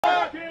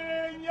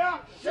Kenya,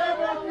 shame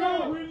on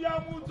you.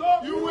 William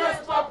Ruto,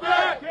 US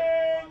Papa.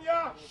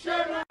 Kenya,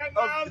 shame on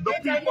of the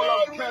people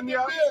of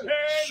Kenya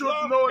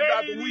should know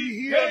that we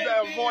hear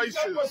their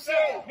voices.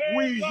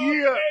 We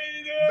hear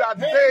that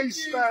they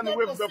stand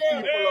with the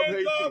people of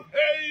Haiti,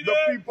 the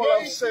people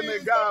of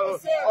Senegal,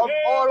 of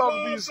all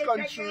of these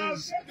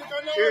countries,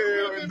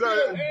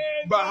 the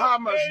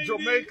Bahamas,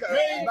 Jamaica,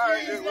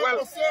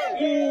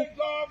 who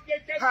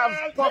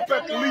have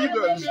puppet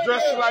leaders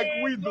just like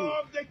we do,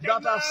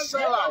 that are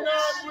sellouts.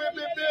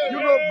 You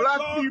know,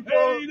 black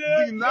people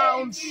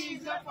denounce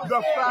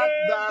the fact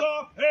that,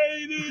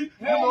 you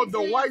know,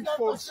 the white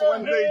folks,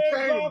 when they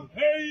came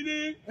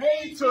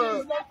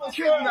to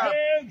kidnap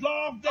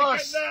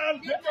us,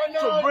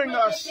 to bring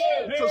us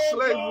to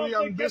slavery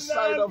on this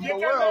side of the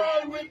world,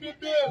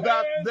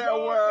 that there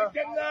were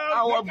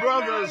our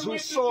brothers who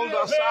sold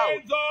us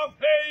out.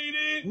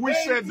 We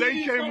said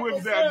they came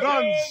with their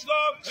guns,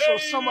 so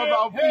some of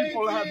our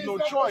people had no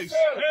choice.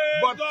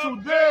 But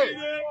today,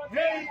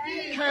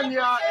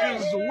 Kenya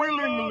is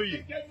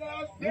willingly,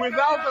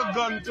 without a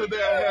gun to their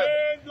head,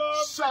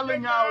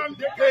 selling out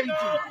Haiti,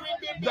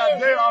 that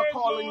they are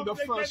calling the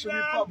First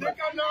Republic.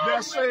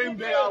 They're saying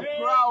they are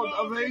proud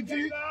of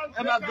Haiti,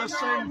 and at the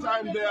same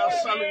time they are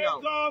selling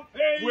out.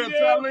 We're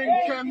telling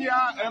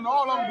Kenya and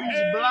all of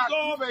these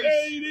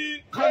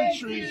black-faced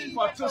countries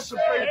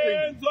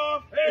participating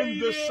in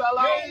this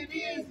sellout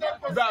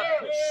that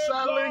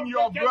selling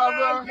your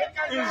brother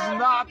is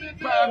not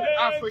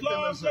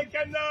Pan-Africanism.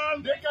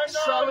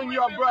 Selling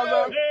your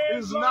brother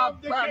is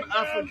not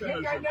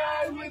Pan-Africanism.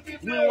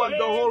 We want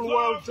the whole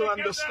world to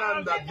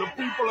understand that. The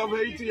people of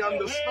Haiti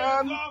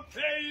understand.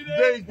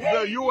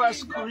 The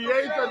U.S.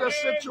 created a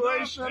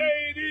situation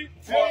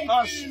for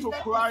us to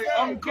cry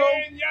uncle,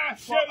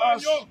 for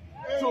us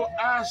to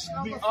ask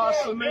the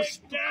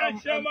arsonist to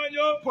come and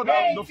put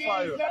out the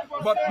fire.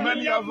 But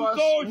many of us,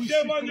 we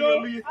see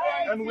clearly,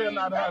 and we're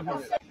not having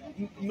it.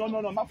 Non,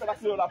 ma fè la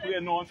clé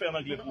après, non, fè en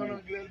anglais pour. Ma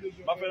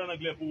fè en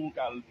anglais pour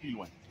qu'elle plus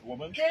loin.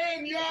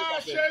 Kenya,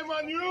 shame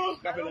on you.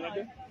 Ka fè en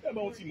anglais? Eh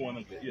ben, on dit moi en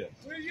anglais, yes.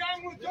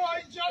 William Ruto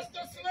is just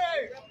a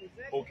slave.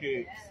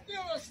 Okay.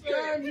 Still a slave.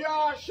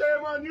 Kenya,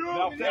 shame on you.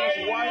 Now tell us,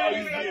 why are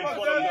you being fun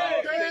of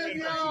that?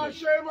 Kenya,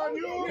 shame on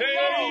you. Hey,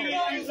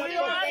 Kenya,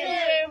 shame on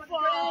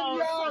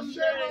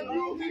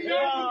you.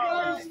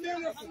 Kenya,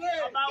 still a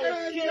slave.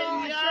 Kenya,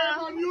 shame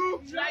on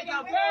you. Like a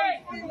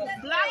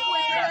black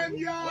women,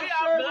 we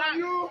are black.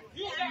 I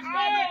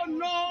don't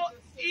know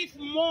if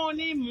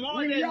money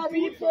more than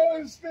people.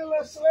 Is still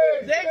a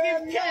slave. They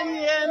give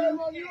Kenyan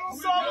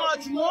so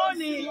much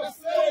money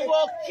to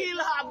go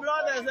kill our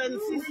brothers and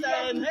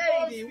sisters in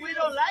Haiti. We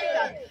don't like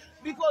that.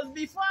 Because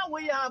before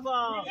we have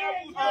a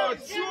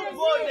troop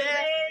go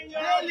there,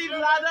 they leave a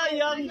lot of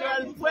young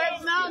girls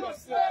pregnant.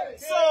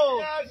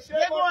 So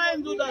they go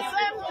and do the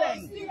same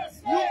thing.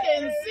 You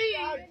can see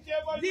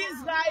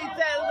this guy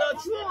tell the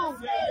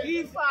truth.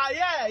 He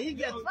fire, he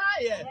get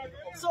fired.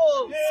 So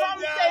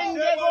something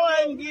they go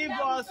and give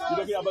us. You're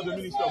talking about the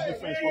Minister of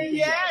Defense from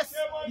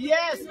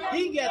Yes,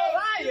 he get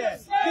fired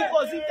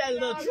because he tell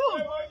the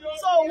truth.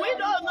 So we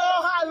don't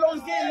know how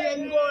long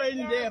Kenyan go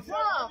in there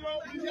for.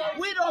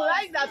 We don't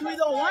like that. We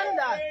don't want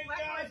that.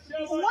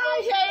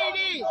 Why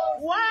Haiti?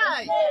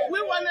 Why?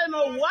 We want to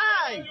know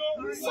why.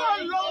 So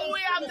long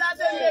we have that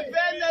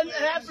independence,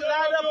 have a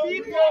lot of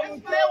people.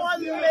 They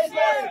want to make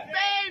us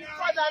pay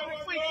for that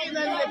freaking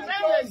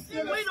independence.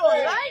 We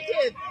don't like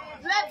it.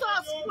 Let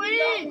us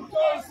free.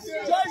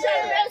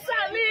 Joseph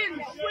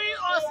Dessalines, free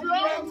us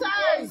long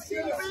time.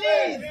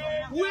 Please.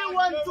 We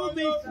want to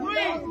be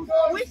free.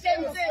 We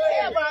can take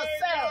care of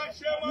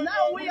ourselves.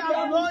 Now we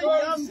have no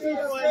young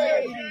people in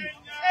Haiti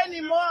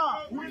anymore.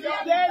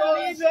 They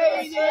leave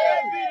Haiti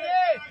every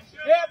day.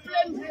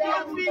 Airplane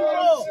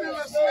people.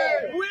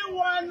 We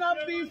want to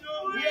be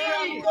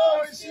free.